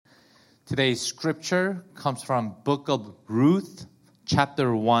Today's scripture comes from Book of Ruth,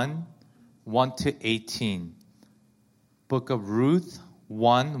 chapter 1, 1 to 18. Book of Ruth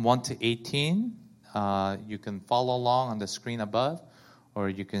 1, 1 to 18. You can follow along on the screen above, or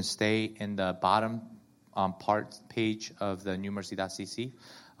you can stay in the bottom part page of the newmercy.cc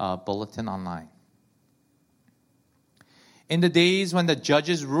bulletin online. In the days when the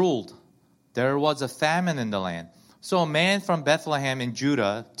judges ruled, there was a famine in the land. So a man from Bethlehem in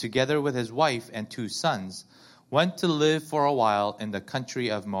Judah, together with his wife and 2 sons, went to live for a while in the country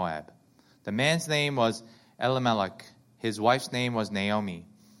of Moab. The man's name was Elimelech. His wife's name was Naomi.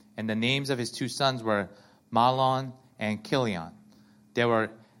 And the names of his 2 sons were Mahlon and Chilion. They were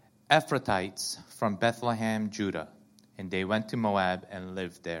Ephrathites from Bethlehem, Judah. And they went to Moab and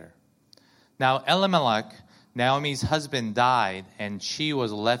lived there. Now Elimelech, Naomi's husband, died, and she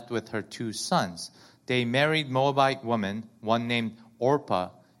was left with her 2 sons. They married Moabite women, one named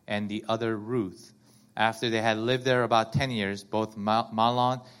Orpah and the other Ruth. After they had lived there about 10 years, both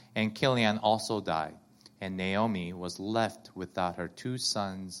Mahlon and Chilion also died. And Naomi was left without her 2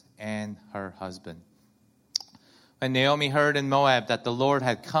 sons and her husband. When Naomi heard in Moab that the Lord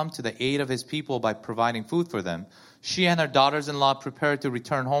had come to the aid of his people by providing food for them, she and her daughters-in-law prepared to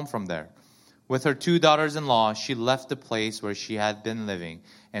return home from there. With her 2 daughters-in-law, she left the place where she had been living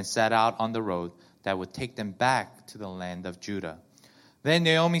and set out on the road that would take them back to the land of Judah. Then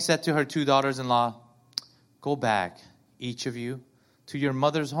Naomi said to her 2 daughters-in-law, "Go back, each of you, to your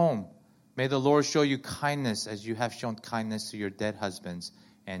mother's home. May the Lord show you kindness as you have shown kindness to your dead husbands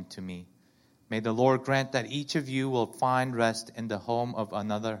and to me. May the Lord grant that each of you will find rest in the home of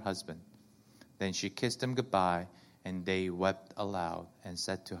another husband." Then she kissed them goodbye, and they wept aloud and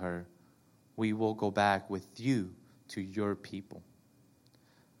said to her, "We will go back with you to your people."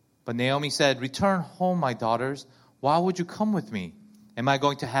 But Naomi said, "Return home, my daughters. Why would you come with me? Am I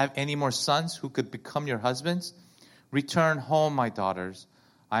going to have any more sons who could become your husbands? Return home, my daughters.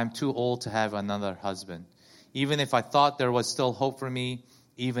 I am too old to have another husband. Even if I thought there was still hope for me,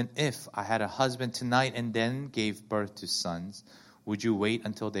 even if I had a husband tonight and then gave birth to sons, would you wait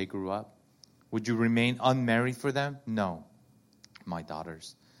until they grew up? Would you remain unmarried for them? No, my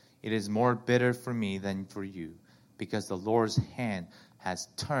daughters. It is more bitter for me than for you, because the Lord's hand has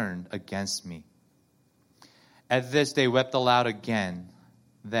turned against me." At this they wept aloud again.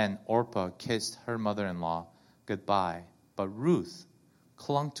 Then Orpah kissed her mother-in-law goodbye, but Ruth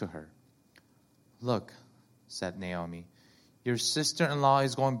clung to her. "Look," said Naomi, "your sister-in-law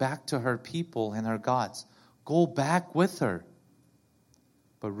is going back to her people and her gods. Go back with her."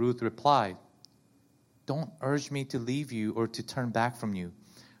 But Ruth replied, "Don't urge me to leave you or to turn back from you.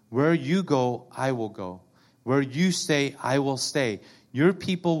 Where you go, I will go. Where you stay, I will stay. Your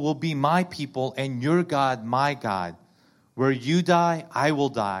people will be my people, and your God my God. Where you die, I will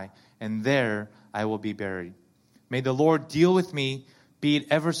die, and there I will be buried. May the Lord deal with me, be it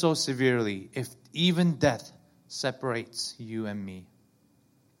ever so severely, if even death separates you and me."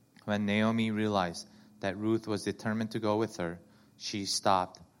 When Naomi realized that Ruth was determined to go with her, she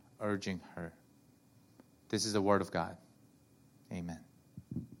stopped urging her. This is the word of God. Amen.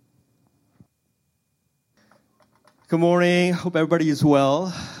 Good morning. Hope everybody is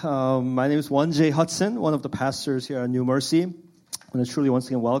well. My name is Won Jae Hudson, one of the pastors here at New Mercy. I want to truly once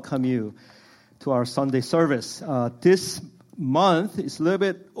again welcome you to our Sunday service. This month is a little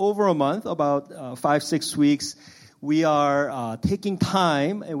bit over a month, about 5-6 weeks. We are taking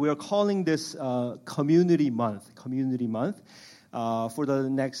time, and we are calling this Community Month. For the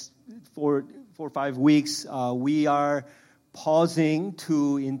next 4 or 5 weeks, we are pausing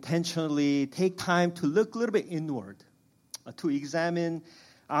to intentionally take time to look a little bit inward, to examine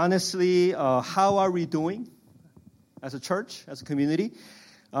honestly how are we doing as a church, as a community.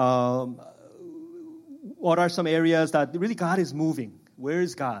 What are some areas that really God is moving? Where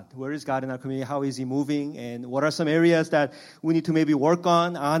is God? Where is God in our community? How is He moving? And what are some areas that we need to maybe work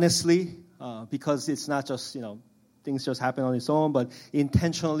on honestly, because it's not just, things just happen on its own, but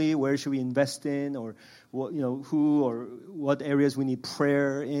intentionally, where should we invest in, or what, who or what areas we need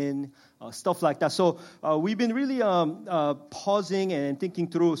prayer in, stuff like that. So we've been really pausing and thinking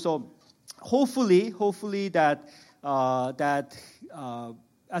through. So hopefully that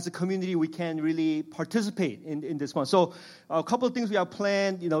as a community we can really participate in this one. So a couple of things we have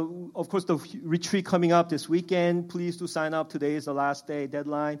planned. Of course, the retreat coming up this weekend. Please do sign up. Today is the last day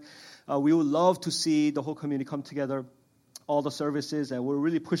deadline. We would love to see the whole community come together, all the services, and we're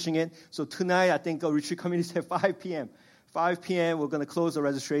really pushing it. So tonight, I think a retreat community is at 5 p.m. 5 p.m., we're going to close the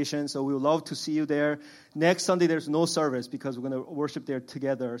registration, so we would love to see you there. Next Sunday, there's no service because we're going to worship there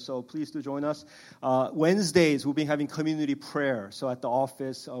together, so please do join us. Wednesdays, we'll be having community prayer. So at the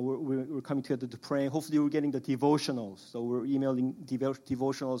office, we're coming together to pray. Hopefully, we're getting the devotionals. So we're emailing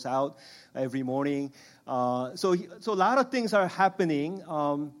devotionals out every morning. So a lot of things are happening.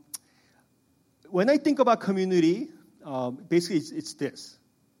 When I think about community, basically it's this.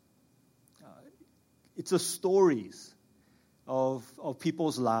 It's the stories of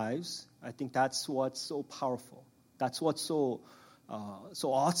people's lives. I think that's what's so powerful. That's what's so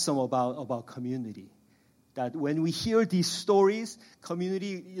awesome about community. That when we hear these stories,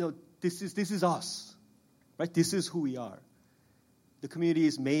 community, this is us, right? This is who we are. The community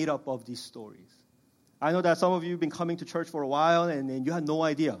is made up of these stories. I know that some of you have been coming to church for a while and you had no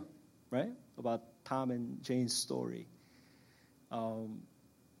idea, right, about Tom and Jane's story.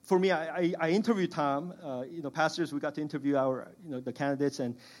 For me, I interviewed Tom. Pastors, we got to interview the candidates,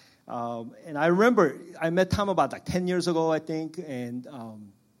 and I remember I met Tom about 10 years ago, I think, and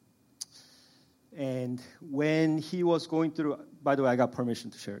when he was going through. By the way, I got permission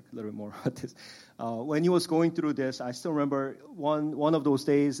to share a little bit more about this. When he was going through this, I still remember one of those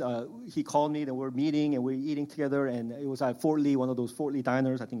days. He called me, and we're meeting, and we're eating together, and it was at Fort Lee, one of those Fort Lee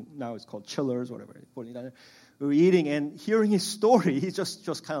diners. I think now it's called Chillers, whatever. Fort Lee diner. We were eating, and hearing his story, he's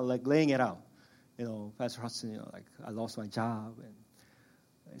just kind of laying it out. Pastor Hudson, I lost my job,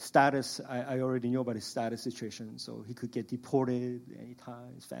 and status, I already knew about his status situation, so he could get deported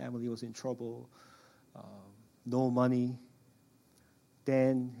anytime. His family was in trouble, no money.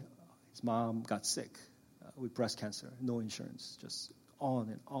 Then his mom got sick with breast cancer, no insurance, just on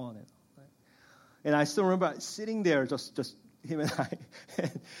and on and on. Right? And I still remember sitting there, just him and I.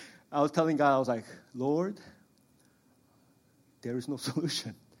 And I was telling God, I was like, Lord, there is no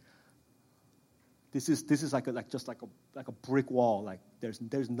solution. This is like a brick wall. Like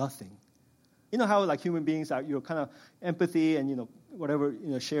there's nothing. You know how human beings are, you're kind of empathy and whatever,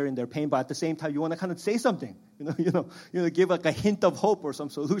 sharing their pain, but at the same time you want to kind of say something, give a hint of hope or some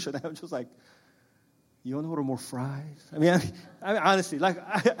solution. I'm just like, you want to order more fries? I mean honestly,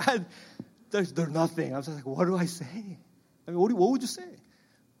 there's nothing. I was just like, what do I say? I mean, what would you say?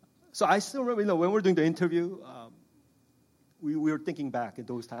 So I still remember, when we were doing the interview, we were thinking back at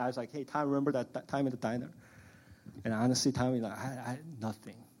those times. I was like, hey, Tom, remember that time at the diner? And honestly, Tom, I had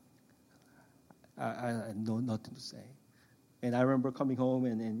nothing. I had nothing to say. And I remember coming home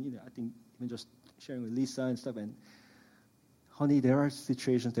and I think even just sharing with Lisa and stuff. And honey, there are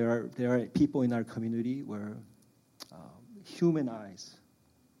situations, there are people in our community where human eyes,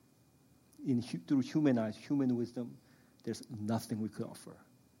 through human eyes, human wisdom, there's nothing we could offer.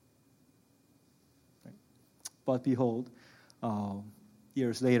 Right? But behold,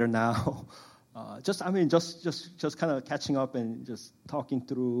 years later now, just kind of catching up and just talking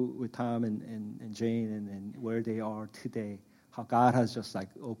through with Tom and Jane and where they are today, how God has just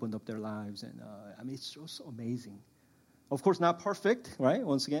opened up their lives, and it's just amazing. Of course, not perfect, right?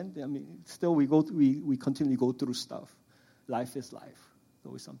 Once again, still we continually go through stuff. Life is life,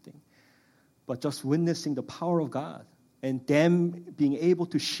 always something. But just witnessing the power of God and them being able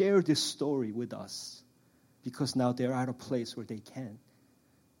to share this story with us, because now they're at a place where they can.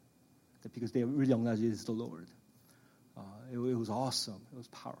 Because they really acknowledge it is the Lord. It was awesome. It was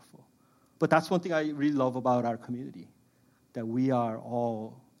powerful. But that's one thing I really love about our community, that we are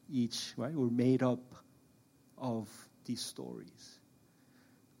all each, right? We're made up of these stories.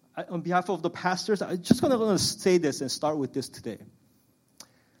 On behalf of the pastors, I'm just going to say this and start with this today.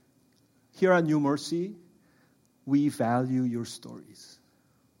 Here at New Mercy, we value your stories.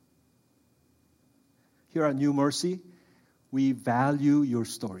 Here at New Mercy, we value your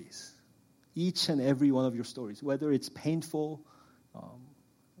stories. Each and every one of your stories, whether it's painful,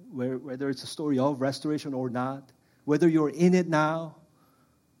 whether it's a story of restoration or not, whether you're in it now,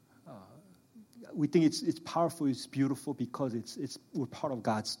 we think it's powerful, it's beautiful, because we're part of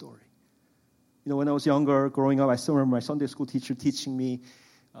God's story. When I was younger, growing up, I still remember my Sunday school teacher teaching me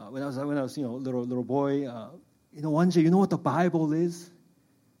when I was little boy. One day, you know what the Bible is?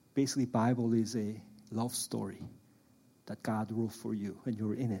 Basically, Bible is a love story that God wrote for you, and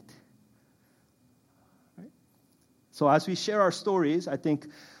you're in it. Right? So as we share our stories, I think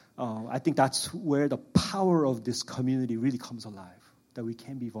that's where the power of this community really comes alive. That we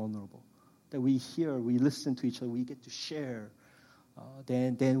can be vulnerable, that we hear, we listen to each other, we get to share.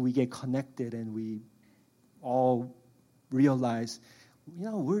 Then we get connected, and we all realize,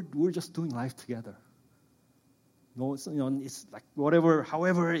 we're just doing life together. It's like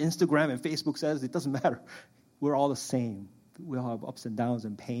however Instagram and Facebook says, it doesn't matter. We're all the same. We all have ups and downs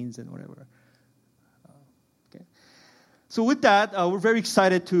and pains and whatever. Okay. So with that, we're very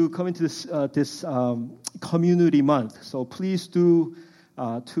excited to come into this community month. So please do,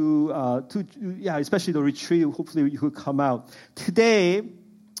 especially the retreat. Hopefully you could come out today.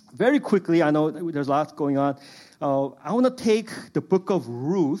 Very quickly, I know there's lots going on. I want to take the book of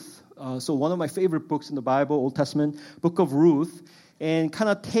Ruth. So one of my favorite books in the Bible, Old Testament, book of Ruth, and kind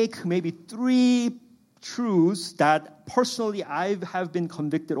of take maybe 3 truths that personally I have been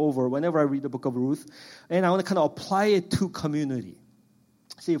convicted over whenever I read the book of Ruth, and I want to kind of apply it to community.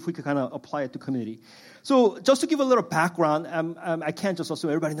 See if we could kind of apply it to community. So just to give a little background, I can't just assume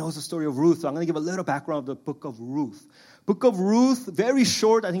everybody knows the story of Ruth, so I'm going to give a little background of the book of Ruth. Book of Ruth, very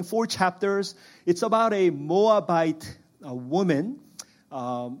short, I think 4 chapters. It's about a Moabite woman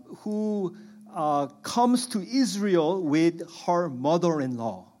who comes to Israel with her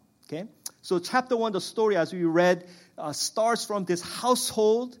mother-in-law. Okay? So chapter 1, the story, as we read, starts from this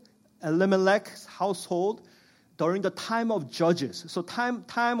household, Elimelech's household, during the time of Judges. So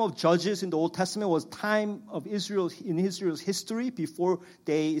time of Judges in the Old Testament was time of Israel, in Israel's history, before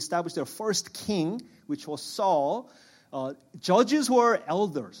they established their first king, which was Saul. Judges were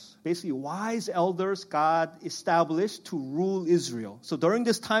elders, basically wise elders God established to rule Israel. So during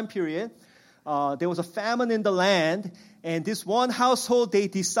this time period, there was a famine in the land, and this one household, they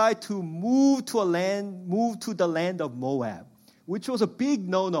decide to move to the land of Moab, which was a big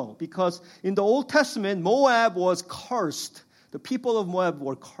no-no, because in the Old Testament, Moab was cursed. The people of Moab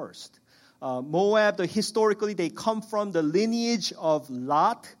were cursed. Moab, historically, they come from the lineage of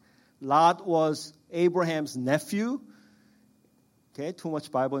Lot. Lot was Abraham's nephew. Okay, too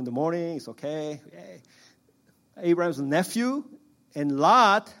much Bible in the morning, it's okay. Abraham's nephew. And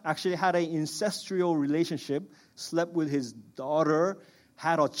Lot actually had an incestual relationship, slept with his daughter,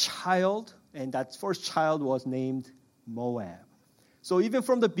 had a child, and that first child was named Moab. So even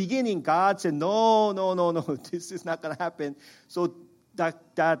from the beginning, God said, no, this is not going to happen. So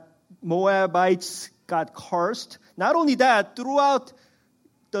that Moabites got cursed. Not only that, throughout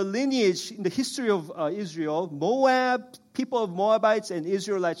the lineage in the history of Israel, people of Moabites and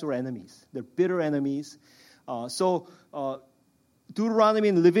Israelites were enemies. They're bitter enemies. Deuteronomy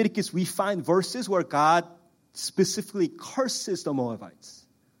and Leviticus, we find verses where God specifically curses the Moabites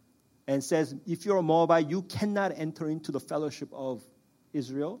and says, if you're a Moabite, you cannot enter into the fellowship of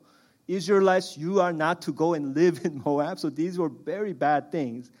Israel. Israelites, you are not to go and live in Moab. So these were very bad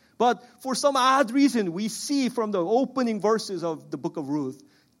things. But for some odd reason, we see from the opening verses of the book of Ruth,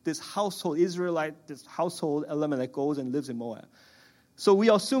 this household, Elimelech, goes and lives in Moab. So we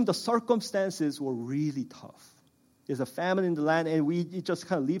assume the circumstances were really tough. There's a famine in the land, and it just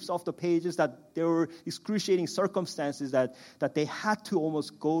kind of leaps off the pages that there were excruciating circumstances that they had to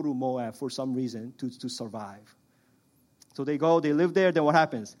almost go to Moab for some reason to survive. So they go, they live there, then what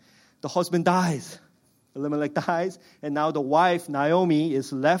happens? The husband dies. Elimelech dies, and now the wife, Naomi,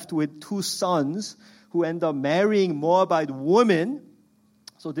 is left with 2 sons who end up marrying Moabite women.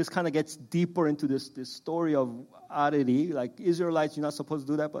 So this kind of gets deeper into this story of oddity. Like Israelites, you're not supposed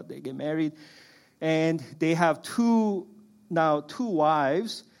to do that, but they get married. And they have 2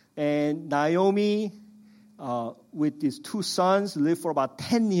 wives, and Naomi, with these 2 sons, lived for about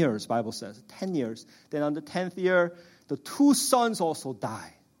 10 years, Bible says, 10 years. Then on the 10th year, the 2 sons also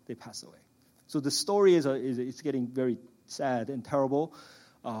die. They pass away. So the story is getting very sad and terrible.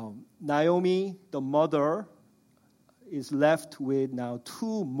 Naomi, the mother, is left with now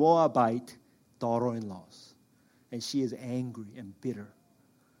 2 Moabite daughter-in-laws. And she is angry and bitter.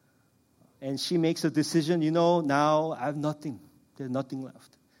 And she makes a decision, now I have nothing. There's nothing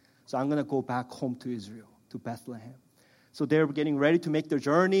left. So I'm going to go back home to Israel, to Bethlehem. So they're getting ready to make their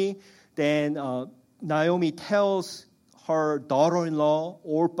journey. Then Naomi tells her daughter-in-law,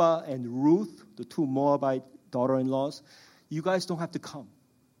 Orpah and Ruth, the 2 Moabite daughter-in-laws, you guys don't have to come.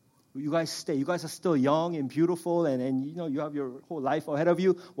 You guys stay. You guys are still young and beautiful, and you have your whole life ahead of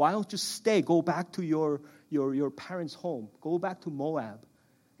you. Why don't you stay? Go back to your parents' home. Go back to Moab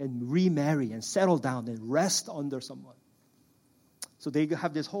and remarry and settle down and rest under someone. So they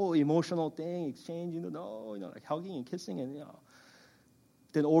have this whole emotional thing, exchange, like hugging and kissing, and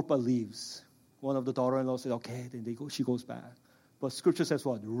Then Orpah leaves. One of the daughter-in-laws says, okay, then she goes back. But scripture says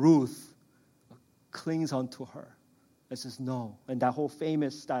what? Ruth clings onto her and says no. And that whole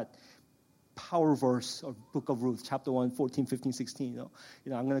famous, that power verse of book of Ruth, chapter 1, 14, 15, 16, I'm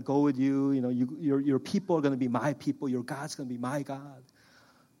going to go with you. Your people are going to be my people. Your God's going to be my God.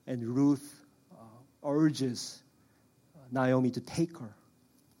 And Ruth urges Naomi to take her.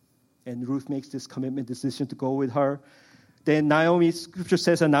 And Ruth makes this commitment decision to go with her. Then scripture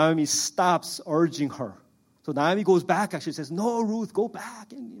says that Naomi stops urging her So Naomi goes back, actually says, no, Ruth, go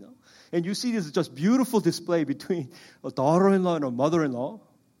back. And you see this just beautiful display between a daughter-in-law and a mother-in-law.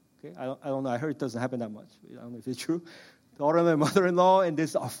 Okay, I don't know. I heard it doesn't happen that much. I don't know if it's true. Daughter-in-law and mother-in-law, and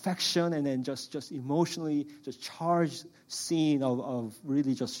this affection, and then just emotionally just charged scene of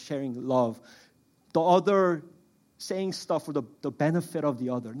really just sharing love. The other saying stuff for the benefit of the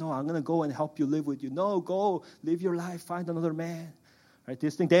other. No, I'm going to go and help you live with you. No, go live your life, find another man. Right?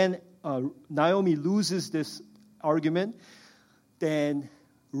 This thing. Then Naomi loses this argument. Then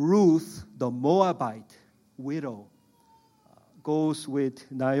Ruth, the Moabite widow, goes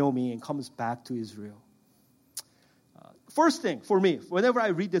with Naomi and comes back to Israel. First thing for me, whenever I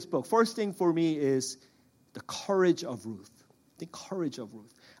read this book, first thing for me is the courage of Ruth. The courage of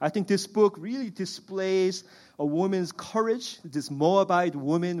Ruth. I think this book really displays a woman's courage, this Moabite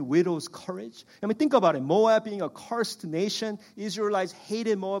woman, widow's courage. I mean, think about it. Moab being a cursed nation, Israelites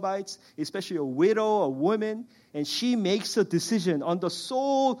hated Moabites, especially a widow, a woman, and she makes a decision on the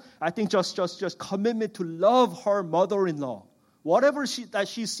sole, I think, just commitment to love her mother-in-law. Whatever that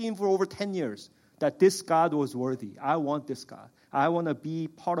she's seen for over 10 years, that this God was worthy. I want this God. I want to be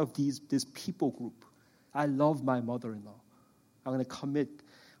part of this people group. I love my mother-in-law. I'm going to commit.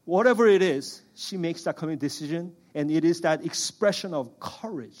 Whatever it is, she makes that commitment decision, and it is that expression of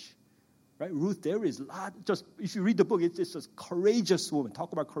courage. Right? Ruth, there is a lot. Just if you read the book, it's just a courageous woman.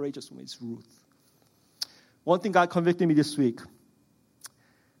 Talk about courageous woman. It's Ruth. One thing God convicted me this week.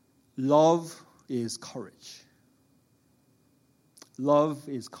 Love is courage. Love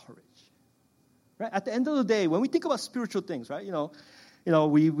is courage. Right? At the end of the day, when we think about spiritual things, right?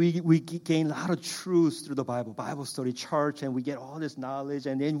 We gain a lot of truths through the Bible study, church, and we get all this knowledge,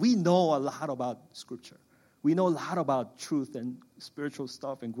 and then we know a lot about Scripture. We know a lot about truth and spiritual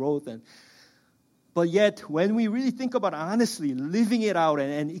stuff and growth, but yet when we really think about honestly living it out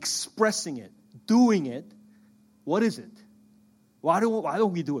and expressing it, doing it, what is it? Why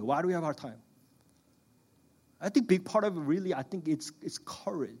don't we do it? Why do we have our time? I think big part of it really, I think it's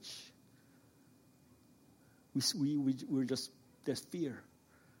courage. We're just, there's fear.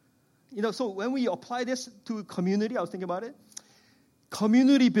 So when we apply this to community, I was thinking about it.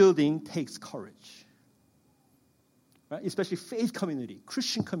 Community building takes courage. Right? Especially faith community,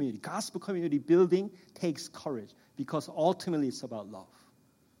 Christian community, gospel community building takes courage because ultimately it's about love.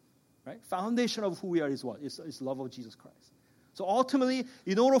 Right? Foundation of who we are is what? It's love of Jesus Christ. So ultimately,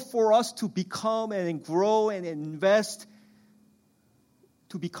 in order for us to become and grow and invest,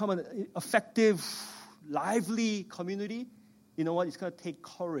 to become an effective, lively community, you know what? It's going to take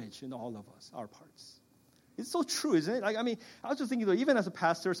courage in all of us, our parts. It's so true, isn't it? I was just thinking, even as a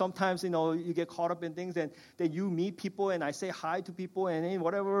pastor, sometimes, you get caught up in things and then you meet people and I say hi to people and then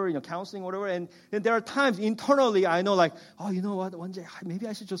whatever, counseling, whatever. And then there are times internally I know oh, you know what? One day, maybe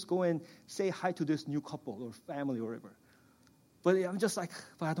I should just go and say hi to this new couple or family or whatever. But I'm just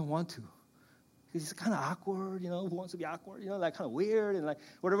but I don't want to. It's kind of awkward, who wants to be awkward, kind of weird and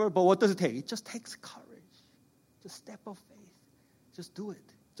whatever. But what does it take? It just takes courage. Just step of faith. Just do it.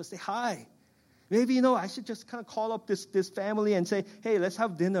 Just say hi. Maybe, I should just kind of call up this family and say, hey, let's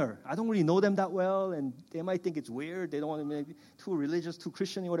have dinner. I don't really know them that well, and they might think it's weird. They don't want to be too religious, too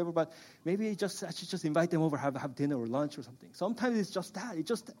Christian or whatever, but maybe I should just invite them over, have dinner or lunch or something. Sometimes it's just that.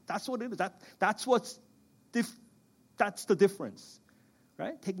 That's what it is. That's the difference,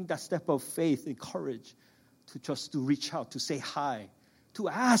 right? Taking that step of faith and courage to reach out, to say hi, to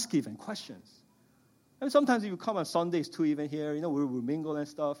ask even questions. And sometimes you come on Sundays too, even here, we mingle and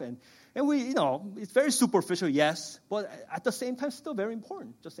stuff, and we, it's very superficial, yes, but at the same time, still very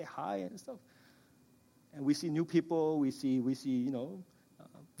important. Just say hi and stuff. And we see new people, we see,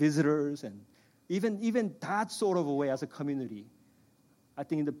 visitors, and even that sort of a way as a community. I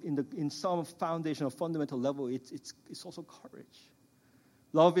think in some foundational, fundamental level, it's also courage.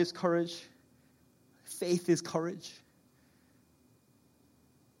 Love is courage. Faith is courage.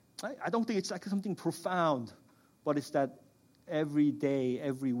 I don't think it's something profound, but it's that every day,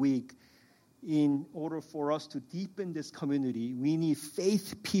 every week, in order for us to deepen this community, we need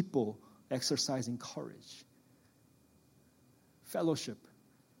faith people exercising courage. Fellowship.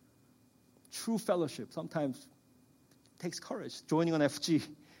 True fellowship sometimes takes courage. Joining an FG.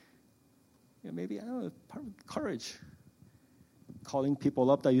 Maybe, courage. Calling people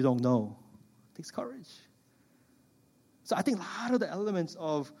up that you don't know takes courage. So I think a lot of the elements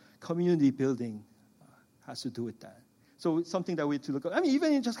of community building has to do with that. So it's something that we have to look at.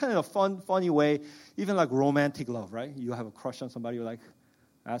 Even in just kind of a funny way, even romantic love, right? You have a crush on somebody, you're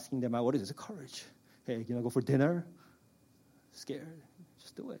asking them out, what is it? Courage. Hey, go for dinner? Scared?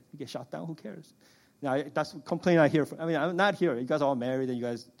 Just do it. You get shot down, who cares? Now, that's a complaint I hear. I'm not here. You guys are all married and you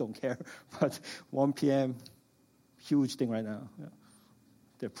guys don't care. But 1 p.m., huge thing right now. Yeah.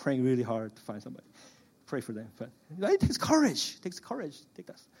 They're praying really hard to find somebody. Pray for them. But it takes courage. It takes courage.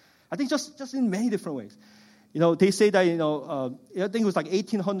 I think just in many different ways. They say that, I think it was like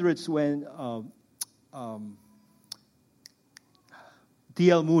 1800s when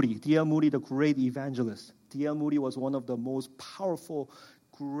D.L. Moody, the great evangelist. D.L. Moody was one of the most powerful,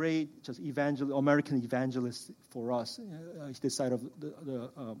 great, just American evangelists for us, this side of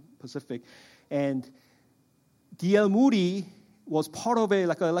the Pacific. And D.L. Moody was part of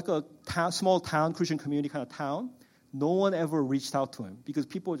a small town, Christian community kind of town. No one ever reached out to him because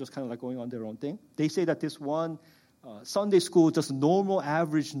people were just kind of going on their own thing. They say that this one Sunday school, just normal,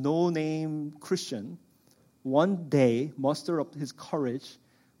 average, no-name Christian, one day mustered up his courage,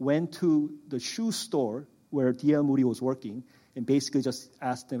 went to the shoe store where D.L. Moody was working, and basically just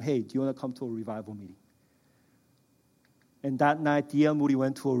asked them, hey, do you want to come to a revival meeting? And that night, D.L. Moody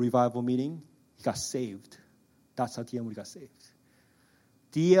went to a revival meeting. He got saved. That's how D.L. Moody got saved.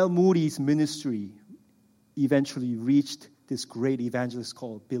 D.L. Moody's ministry eventually reached this great evangelist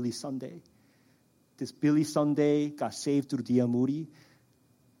called Billy Sunday. This Billy Sunday got saved through D.L. Moody.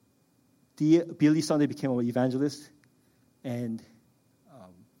 Billy Sunday became an evangelist. And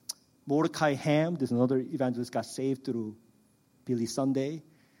Mordecai Ham, there's another evangelist, got saved through Billy Sunday.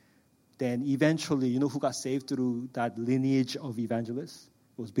 Then eventually, who got saved through that lineage of evangelists?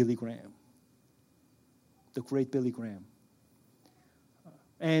 It was Billy Graham. The great Billy Graham.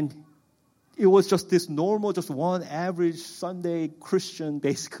 And it was just this normal, just one average Sunday Christian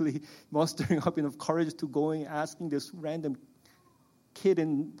basically mustering up enough courage to going, asking this random kid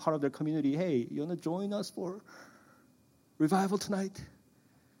in part of their community, hey, you want to join us for revival tonight?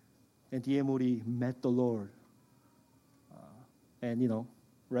 And D.L. Moody met the Lord. And,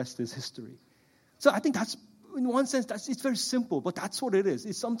 rest is history. So I think that's, in one sense, it's very simple, but that's what it is.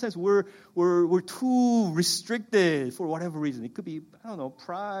 It's sometimes we're too restricted for whatever reason. It could be,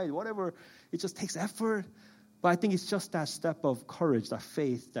 pride, whatever. It just takes effort. But I think it's just that step of courage, that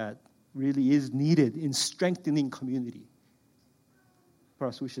faith that really is needed in strengthening community.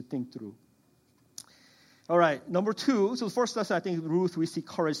 Perhaps we should think through. All right, number 2. So the first lesson, I think, Ruth, we see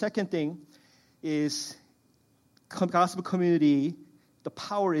courage. Second thing is gospel community, the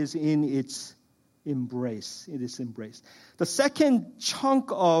power is in its embrace. It is embrace. The second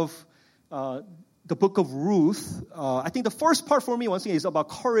chunk of the book of Ruth, I think the first part for me, once again, is about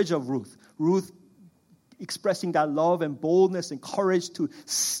courage of Ruth. Ruth expressing that love and boldness and courage to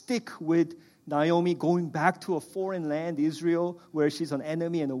stick with Naomi, going back to a foreign land, Israel, where she's an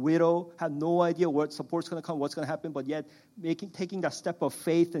enemy and a widow, had no idea what support's going to come, what's going to happen, but yet taking that step of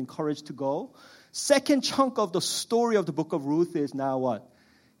faith and courage to go. Second chunk of the story of the book of Ruth is now what?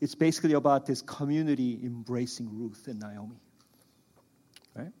 It's basically about this community embracing Ruth and Naomi.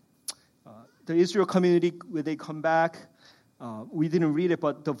 Right? The Israel community, when they come back, we didn't read it,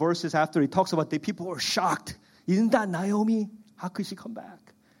 but the verses after, it talks about the people were shocked. Isn't that Naomi? How could she come back?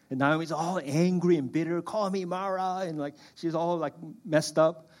 And Naomi's all angry and bitter. Call me Mara. And she's all messed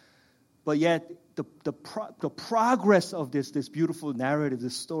up. But yet, the progress of this beautiful narrative,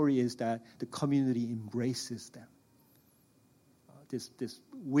 this story is that the community embraces them. This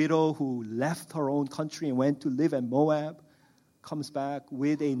widow who left her own country and went to live in Moab comes back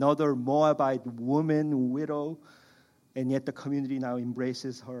with another Moabite woman, widow, and yet the community now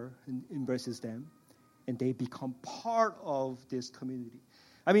embraces her and embraces them, and they become part of this community.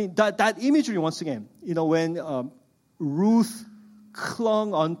 I mean, that imagery, once again, when Ruth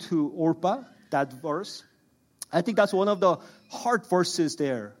clung onto Orpah, that verse, I think that's one of the hard verses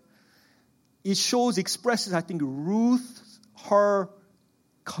there. It expresses, I think, her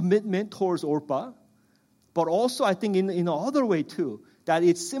commitment towards Orpah, but also, I think, in another way, too, that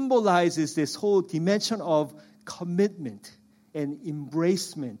it symbolizes this whole dimension of commitment and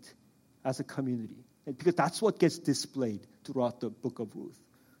embracement as a community. And because that's what gets displayed throughout the book of Ruth.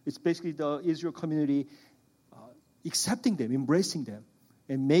 It's basically the Israel community accepting them, embracing them,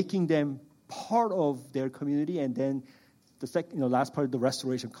 and making them part of their community. And then the last part of the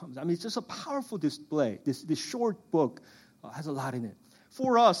restoration comes. I mean, it's just a powerful display. This short book has a lot in it.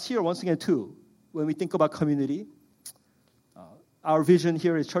 For us here, once again, too, when we think about community, our vision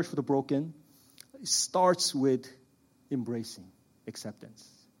here is Church for the Broken. It starts with embracing acceptance.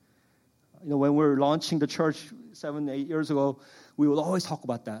 When we're launching the church 7-8 years ago, we will always talk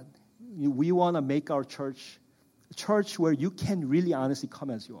about that. We want to make our church a church where you can really honestly come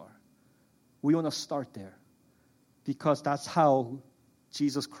as you are. We want to start there because that's how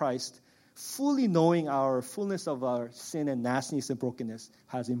Jesus Christ, fully knowing our fullness of our sin and nastiness and brokenness,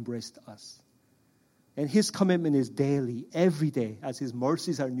 has embraced us. And his commitment is daily, every day, as his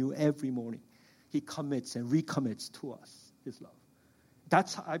mercies are new every morning. He commits and recommits to us his love.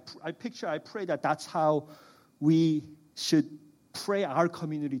 That's how I pray that that's how we should pray our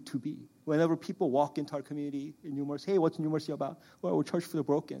community to be. Whenever people walk into our community in New Mercy, hey, what's New Mercy about? Well, we're Church for the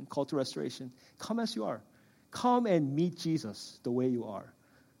Broken, Call to Restoration. Come as you are. Come and meet Jesus the way you are.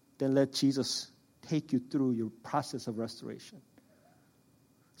 Then let Jesus take you through your process of restoration.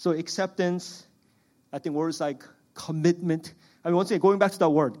 So acceptance, I think words like commitment. I mean, once again, going back to that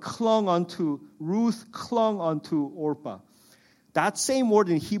word, Ruth clung onto Orpah. That same word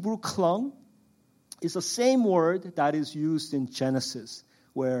in Hebrew, clung, is the same word that is used in Genesis,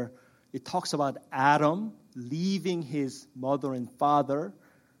 where it talks about Adam leaving his mother and father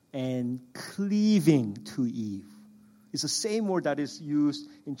and cleaving to Eve. It's the same word that is used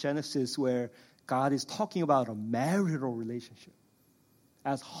in Genesis where God is talking about a marital relationship.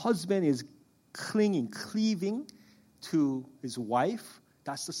 As husband is cleaving to his wife,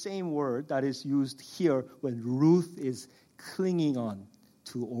 that's the same word that is used here when Ruth is clinging on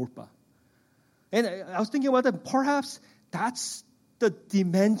to Orpah. And I was thinking about that. Perhaps that's the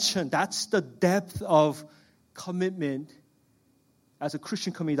dimension, that's the depth of commitment as a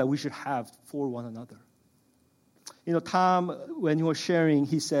Christian community that we should have for one another. You know, Tom, when he was sharing,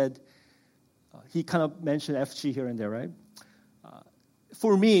 he said, he kind of mentioned FG here and there, right?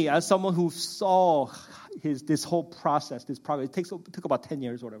 For me, as someone who saw this whole process, this progress, it took about 10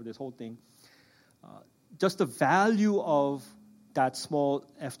 years or whatever, this whole thing, just the value of that small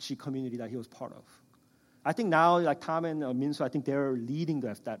FG community that he was part of. I think now, like Tom and Minsu, I think they're leading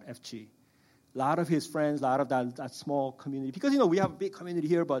that FG. A lot of his friends, a lot of that small community. Because, you know, we have a big community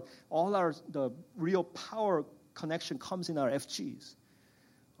here, but the real power connection comes in our FGs.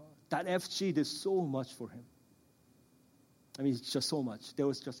 That FG did so much for him. I mean, it's just so much. There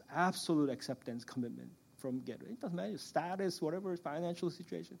was just absolute acceptance, commitment from get-go. It doesn't matter, status, whatever, financial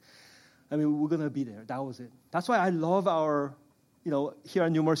situation. I mean, we're going to be there. That was it. That's why I love our, here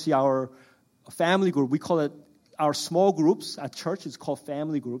at New Mercy, our family group. We call it our small groups at church. It's called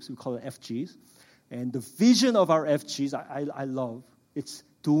family groups. We call it FGs. And the vision of our FGs, I love. It's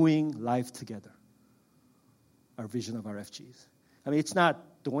doing life together. Our vision of our FGs. I mean, it's not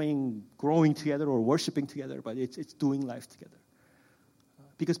growing together or worshiping together, but it's doing life together.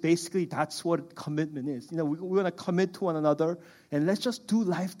 Because basically, that's what commitment is. We're going to commit to one another, and let's just do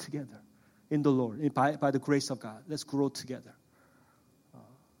life together in the Lord, by the grace of God. Let's grow together.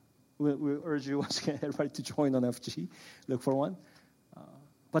 We urge you once again, everybody, to join on FG. Look for one.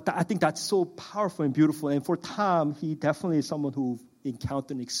 But I think that's so powerful and beautiful. And for Tom, he definitely is someone who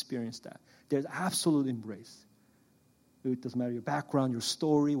encountered and experienced that. There's absolute embrace. It doesn't matter your background, your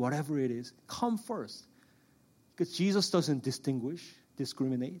story, whatever it is. Come first. Because Jesus doesn't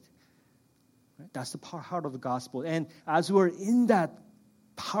discriminate. Right? That's the heart of the gospel. And as we're in that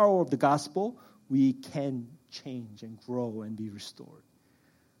power of the gospel, we can change and grow and be restored.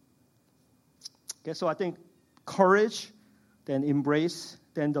 Okay, so I think courage, then embrace,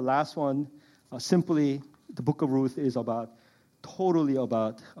 then the last one, simply the book of Ruth is totally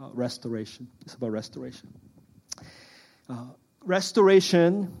about restoration. It's about restoration.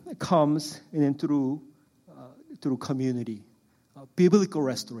 Restoration comes in through community, biblical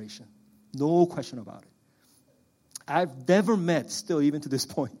restoration, no question about it. I've never met, still even to this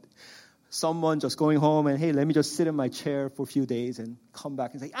point, someone just going home and, hey, let me just sit in my chair for a few days and come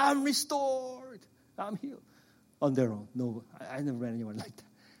back and say, I'm restored, I'm healed, on their own. No, I never met anyone like that.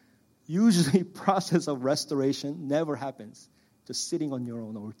 Usually, process of restoration never happens just sitting on your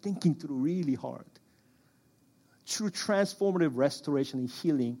own or thinking through really hard. True transformative restoration and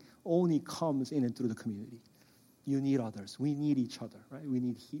healing only comes in and through the community. You need others. We need each other, right? We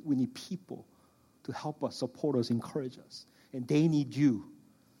need people to help us, support us, encourage us. And they need you.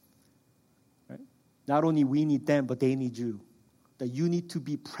 Right? Not only we need them, but they need you. That you need to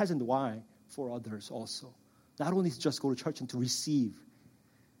be present. Why? For others also. Not only to just go to church and to receive,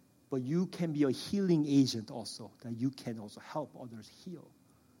 but you can be a healing agent also. That you can also help others heal.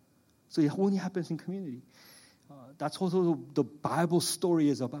 So it only happens in community. That's also the Bible story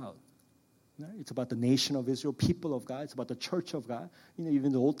is about. Right? It's about the nation of Israel, people of God. It's about the church of God.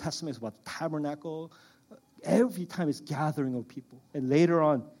 Even the Old Testament is about the tabernacle. Every time it's gathering of people. And later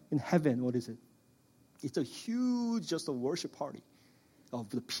on in heaven, what is it? It's a huge, just a worship party of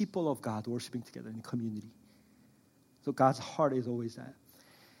the people of God worshiping together in community. So God's heart is always that.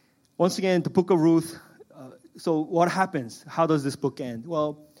 Once again, the book of Ruth. So what happens? How does this book end?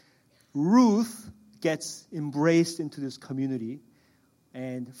 Well, Ruth gets embraced into this community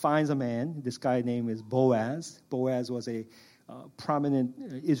and finds a man. This guy name is Boaz. Boaz was a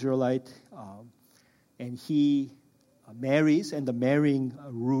prominent Israelite. and he marries, and marrying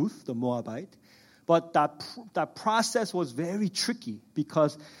Ruth, the Moabite. But that process was very tricky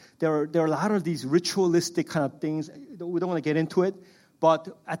because there are a lot of these ritualistic kind of things. We don't want to get into it.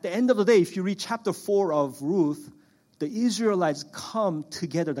 But at the end of the day, if you read chapter 4 of Ruth, the Israelites come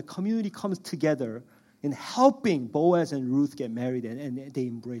together, the community comes together in helping Boaz and Ruth get married, and they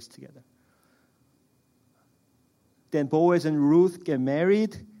embrace together. Then Boaz and Ruth get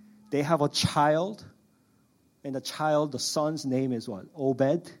married. They have a child. And the son's name is what?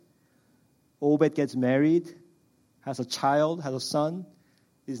 Obed. Obed gets married, has a child, has a son.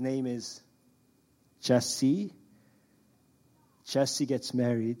 His name is Jesse. Jesse gets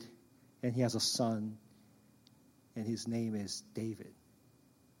married, and he has a son, and his name is David,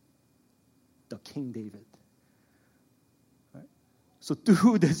 the King David. Right? So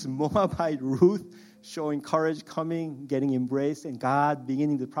through this Moabite Ruth showing courage, coming, getting embraced, and God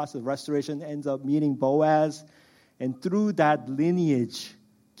beginning the process of restoration, ends up meeting Boaz, and through that lineage,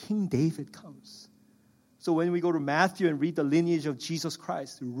 King David comes. So when we go to Matthew and read the lineage of Jesus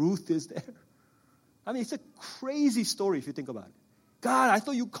Christ, Ruth is there. I mean, it's a crazy story if you think about it. God, I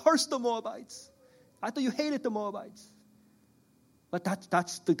thought you cursed the Moabites. I thought you hated the Moabites. But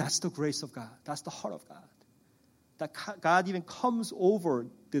that's the grace of God. That's the heart of God. That God even comes over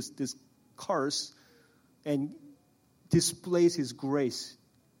this curse and displays his grace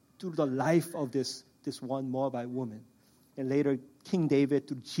through the life of this one Moabite woman. And later, King David,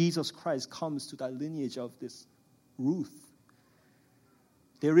 through Jesus Christ, comes to that lineage of this Ruth.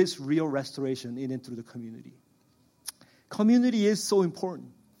 There is real restoration in and through the community. Community is so important.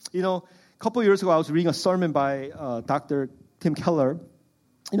 You know, a couple of years ago, I was reading a sermon by Dr. Tim Keller.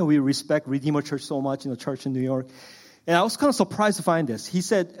 You know, we respect Redeemer Church so much, church in New York. And I was kind of surprised to find this. He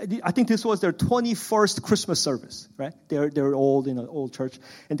said, I think this was their 21st Christmas service, right? They're old, old church.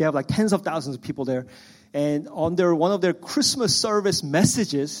 And they have like tens of thousands of people there. And on one of their Christmas service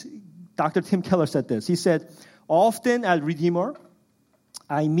messages, Dr. Tim Keller said this. He said, often at Redeemer,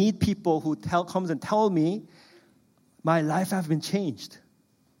 I meet people who comes and tell me my life has been changed.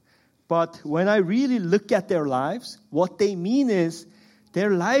 But when I really look at their lives, what they mean is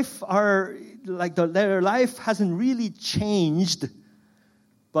their life their life hasn't really changed.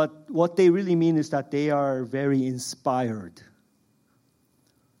 But what they really mean is that they are very inspired.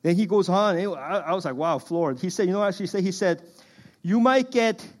 Then he goes on. I was like, wow, floored. He said, he said, you might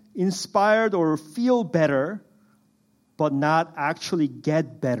get inspired or feel better, but not actually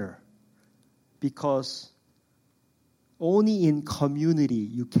get better. Because only in community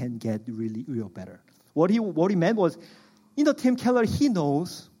you can get really real better. What he meant was, Tim Keller, he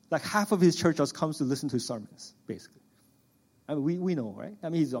knows like half of his church just comes to listen to his sermons, basically. I mean, we know, right? I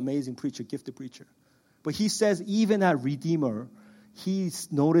mean, he's an amazing preacher, gifted preacher. But he says even at Redeemer, he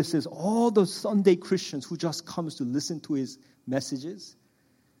notices all the Sunday Christians who just comes to listen to his messages.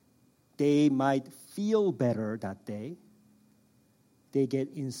 They might feel better that day. They get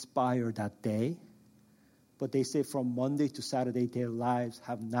inspired that day. But they say from Monday to Saturday, their lives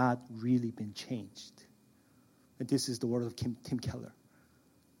have not really been changed. And this is the word of Tim Keller.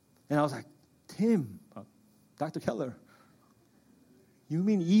 And I was like, Dr. Keller, you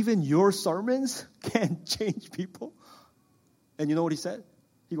mean even your sermons can change people? And you know what he said?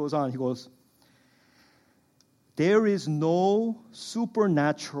 He goes on, there is no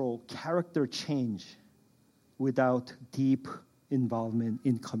supernatural character change without deep involvement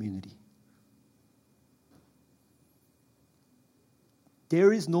in community.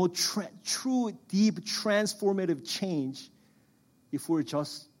 There is no true, deep, transformative change if we're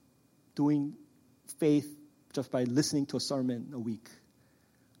just doing faith just by listening to a sermon a week.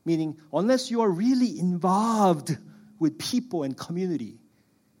 Meaning, unless you are really involved with people and community,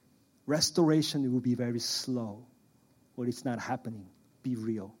 restoration will be very slow, or it's not happening. Be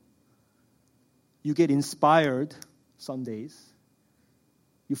real. You get inspired Sundays.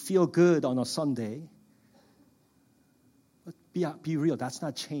 You feel good on a Sunday. But be real. That's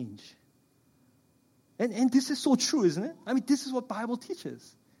not change. And this is so true, isn't it? I mean, this is what Bible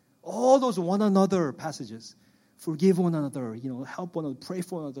teaches. All those one another passages. Forgive one another, help one another, pray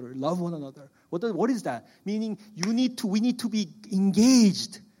for one another, love one another. What is that? Meaning we need to be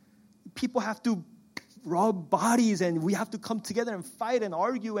engaged. People have to rub bodies, and we have to come together and fight and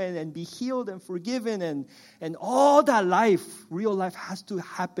argue and be healed and forgiven, and all that life, real life, has to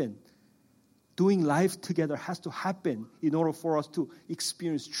happen. Doing life together has to happen in order for us to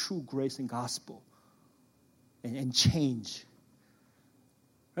experience true grace and gospel and change.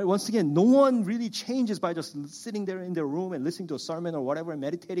 Right? Once again, no one really changes by just sitting there in their room and listening to a sermon or whatever and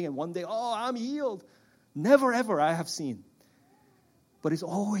meditating, and one day, I'm healed. Never, ever I have seen. But it's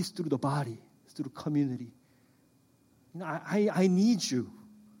always through the body. It's through community. I need you.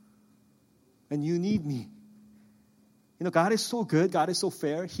 And you need me. God is so good. God is so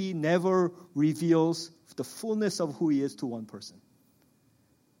fair. He never reveals the fullness of who He is to one person.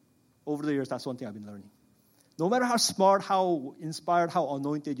 Over the years, that's one thing I've been learning. No matter how smart, how inspired, how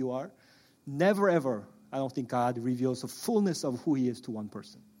anointed you are, never ever, I don't think God reveals the fullness of who He is to one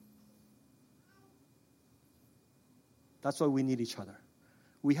person. That's why we need each other.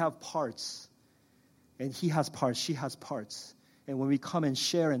 We have parts, and He has parts, she has parts. And when we come and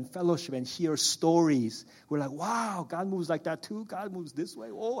share and fellowship and hear stories, we're like, wow, God moves like that too. God moves this way.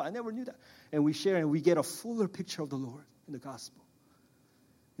 Oh, I never knew that. And we share and we get a fuller picture of the Lord in the gospel.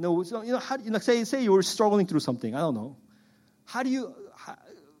 Say you were struggling through something. I don't know. How do you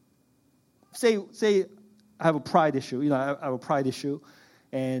say I have a pride issue. I have a pride issue,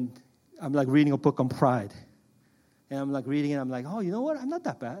 and I'm like reading a book on pride, and I'm like reading it. I'm like, oh, you know what? I'm not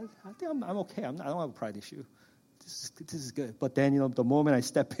that bad. I think I'm okay. I don't have a pride issue. This is good. But then the moment I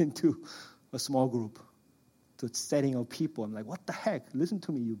step into a small group, to a setting of people, I'm like, what the heck? Listen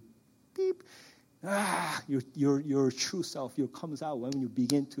to me, you beep. Your true self comes out when you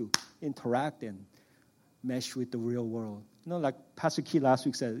begin to interact and mesh with the real world. Like Pastor Key last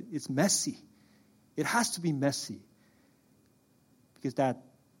week said, it's messy. It has to be messy because that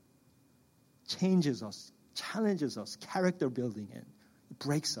changes us, challenges us, character building, and it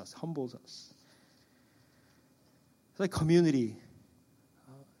breaks us, humbles us. It's like community.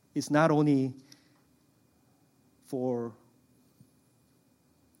 It's not only for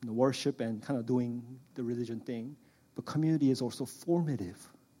worship and kind of doing the religion thing, but community is also formative.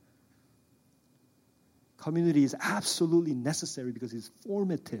 Community is absolutely necessary because it's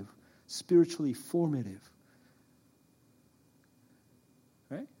formative, spiritually formative.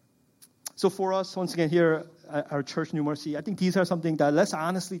 Right? So for us, once again, here at our church, New Mercy, I think these are something that let's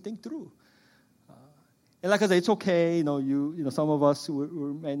honestly think through. And like I said, it's okay. Some of us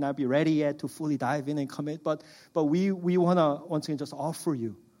we may not be ready yet to fully dive in and commit, but we want to once again just offer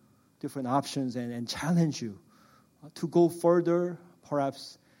you different options and challenge you to go further.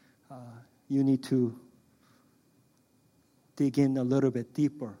 Perhaps you need to dig in a little bit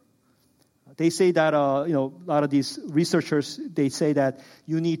deeper. They say that a lot of these researchers, they say that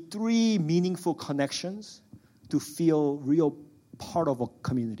you need 3 meaningful connections to feel real part of a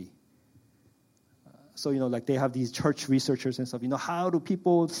community. So, like they have these church researchers and stuff. How do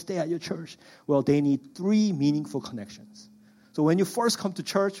people stay at your church? Well, they need 3 meaningful connections. So when you first come to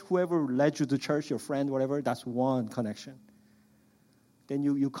church, whoever led you to church, your friend, whatever, that's one connection. Then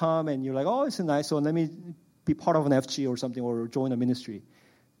you come and you're like, oh, it's nice, so let me be part of an FG or something or join a ministry.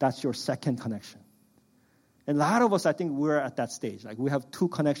 That's your second connection. And a lot of us, I think we're at that stage. Like we have 2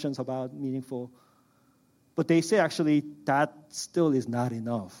 connections about meaningful. But they say actually that still is not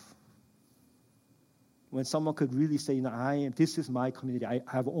enough. When someone could really say, this is my community, I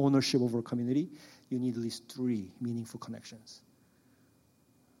have ownership over a community, you need at least 3 meaningful connections.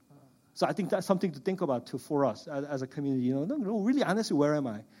 So I think that's something to think about too for us as a community. Really honestly, where am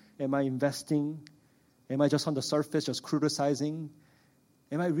I? Am I investing? Am I just on the surface, just criticizing?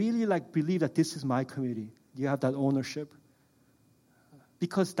 Am I really believe that this is my community? Do you have that ownership?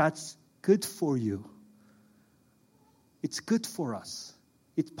 Because that's good for you. It's good for us.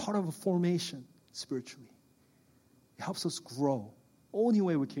 It's part of a formation. Spiritually, it helps us grow. Only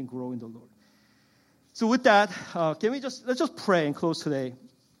way we can grow in the Lord. So with that, let's just pray and close today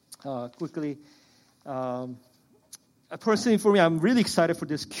quickly. Personally, for me, I'm really excited for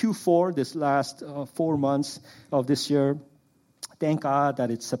this Q4, this last 4 months of this year. Thank God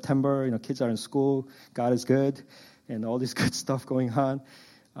that it's September. Kids are in school. God is good, and all this good stuff going on.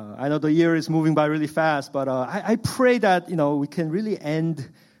 I know the year is moving by really fast, but I pray that we can really end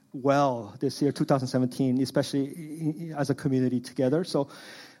well this year, 2017, especially as a community together. So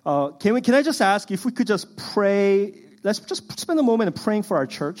can I just ask if we could just pray? Let's just spend a moment praying for our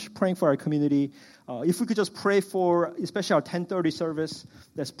church, praying for our community. If we could just pray for, especially our 10:30 service,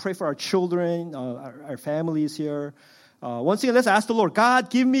 let's pray for our children, our families here. Once again, let's ask the Lord, God,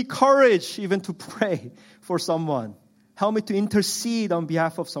 give me courage even to pray for someone. Help me to intercede on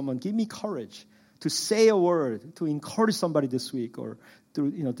behalf of someone. Give me courage to say a word, to encourage somebody this week or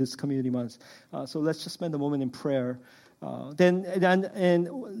through this community months. So let's just spend a moment in prayer. Then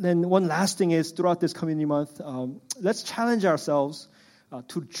one last thing is throughout this community month, let's challenge ourselves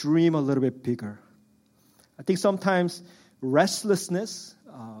to dream a little bit bigger. I think sometimes restlessness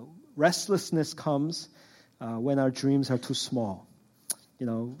comes when our dreams are too small.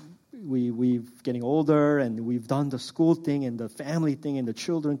 We're getting older and we've done the school thing and the family thing and the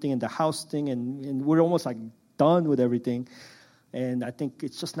children thing and the house thing and we're almost done with everything. And I think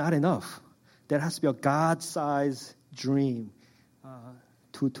it's just not enough. there has to be a God-sized dream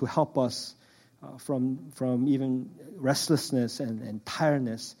to help us from even restlessness and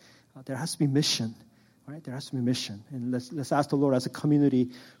tiredness. There has to be mission, right? There has to be mission. And let's ask the Lord as a community,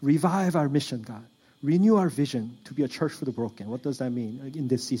 revive our mission, God. Renew our vision to be a church for the broken. What does that mean in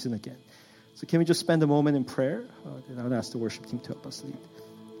this season again? So can we just spend a moment in prayer? And I'll ask the worship team to help us lead.